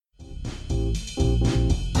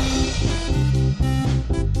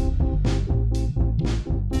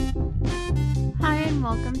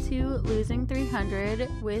to Losing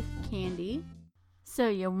 300 with Candy. So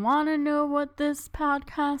you want to know what this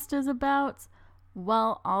podcast is about?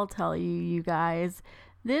 Well, I'll tell you guys.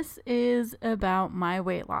 This is about my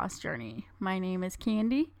weight loss journey. My name is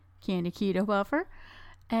Candy Keto Puffer,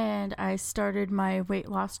 and I started my weight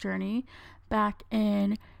loss journey back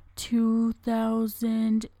in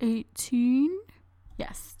 2018.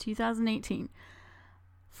 Yes, 2018.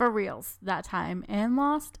 For reals that time, and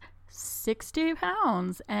lost 60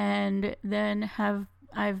 pounds, and then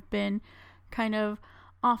I've been kind of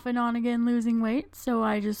off and on again losing weight. So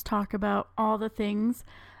I just talk about all the things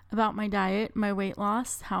about my diet, my weight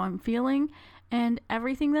loss, how I'm feeling, and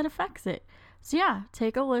everything that affects it. So yeah,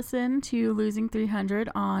 take a listen to Losing 300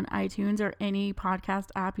 on iTunes or any podcast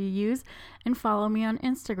app you use, and follow me on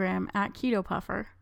Instagram at Keto Puffer.